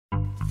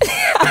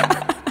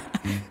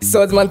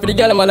Sudzman for the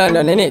girl in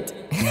London, innit?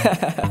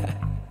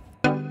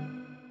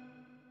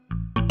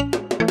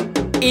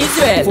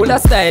 Israel, full of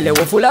style,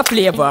 we full of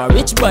flavor.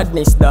 Rich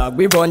badness, dog,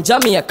 we run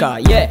Jamaica,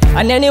 yeah.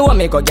 And anyone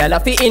make a girl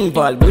fi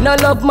involved. We no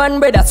love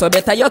man, brother, so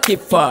better you keep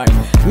far.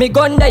 Me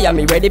gun there,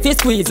 me ready fi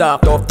squeeze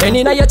off. Tough pen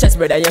inna your chest,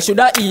 brother, you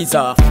shoulda ease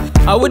off.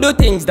 How we do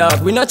things,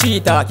 dog, we no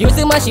treat talk. Use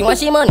the machine,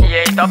 wash him money,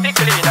 yeah, it a fi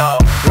clean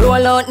up.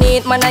 Roll out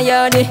neat, man, a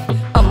Yardie.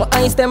 I'ma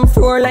ice them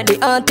floor like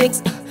the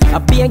antics. I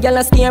be a girl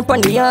and stare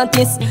upon the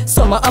artist.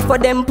 Some of for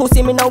them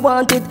pussy, me no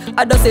want it.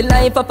 I do say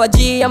life of a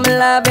G, I'm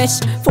lavish.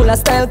 Full of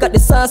style, got the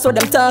sauce, so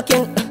them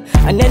talking.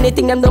 And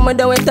anything them do, me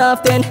do it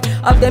often.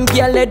 Of them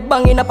girl head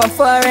banging up and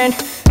foreign.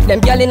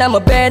 Them girl in my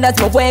bed as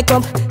me wake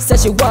up. Say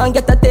she want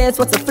get a taste,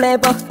 what's the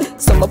flavor?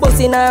 Some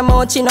bust in her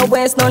mouth, she no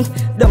waste none.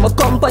 Them a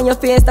come on your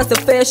face, that's the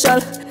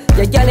facial.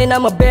 The girl in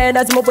my bed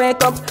as me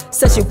wake up.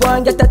 Say she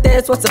want get a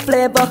taste, what's the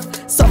flavor?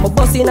 Some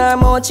bust in her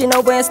mouth, she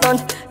no waste none.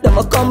 Them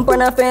a come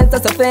on her face,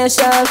 that's a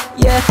facial.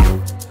 Yeah.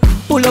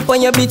 Pull up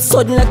on your beat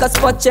sudden like a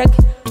spot check.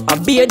 I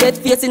be a dead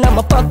face in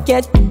my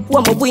pocket.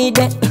 Want my weed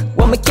there,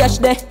 want my cash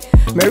there.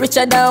 Me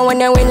richer than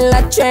when I win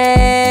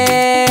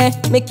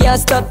lottery. Me can't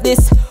stop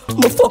this.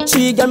 Me fuck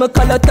tree, girl, me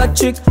call out a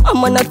trick.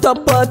 I'm on a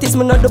top artist,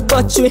 me not the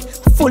battery.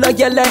 Full of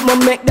girl like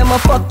me make them a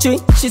factory.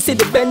 She see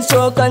the bench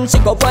stroke and she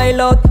go wild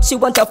out. She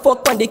want a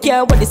fuck on the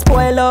car with the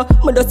spoiler.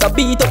 Me just a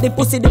beat up the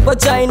pussy, the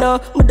vagina.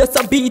 Me just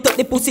a beat up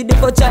the pussy, the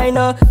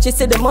vagina. She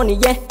see the money,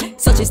 yeah,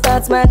 so she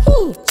starts man.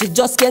 She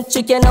just get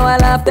chicken now a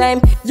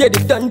lifetime. Yeah,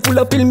 the done full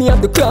of pill, me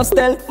have the cross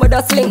tell. Me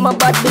just sling my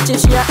bad bitch,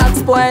 she a act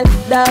spoiled.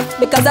 That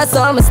because I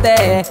saw me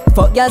stay.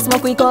 Fuck girl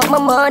smoke, we got my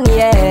money,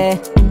 yeah.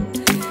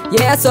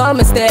 Yeah, so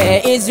me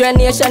stay. Israel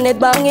nation, it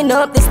banging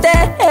up the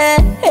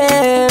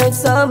stairs.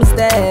 So me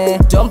stay.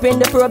 Jump in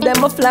the probe, then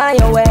me fly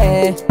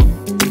away.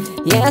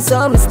 Yeah,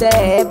 so me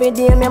stay. Every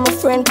day me and my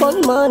friend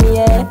count money,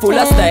 yeah. Full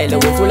of style,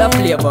 we full of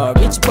flavor.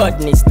 Rich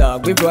badness,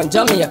 dog, we run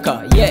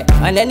Jamaica, yeah.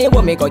 And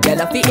anyone make a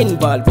girl fi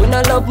involved. We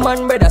no love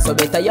man, brother, so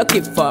better you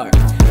keep far.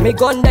 Me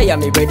gun there,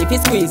 me ready fi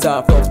squeeze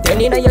off. Up 10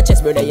 inna your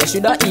chest, brother, you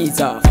shoulda ease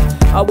off.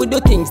 How we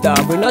do things,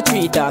 dog, we no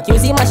treat talk.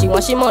 Use the machine,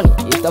 wash your money,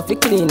 it a fi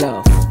clean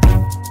off.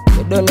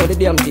 You don't know the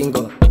damn thing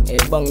go. Hey,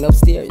 bang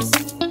upstairs.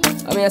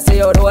 I mean I say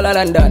yo, the whole of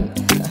London.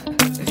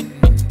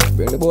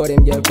 Bring the boy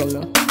them girl come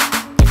now.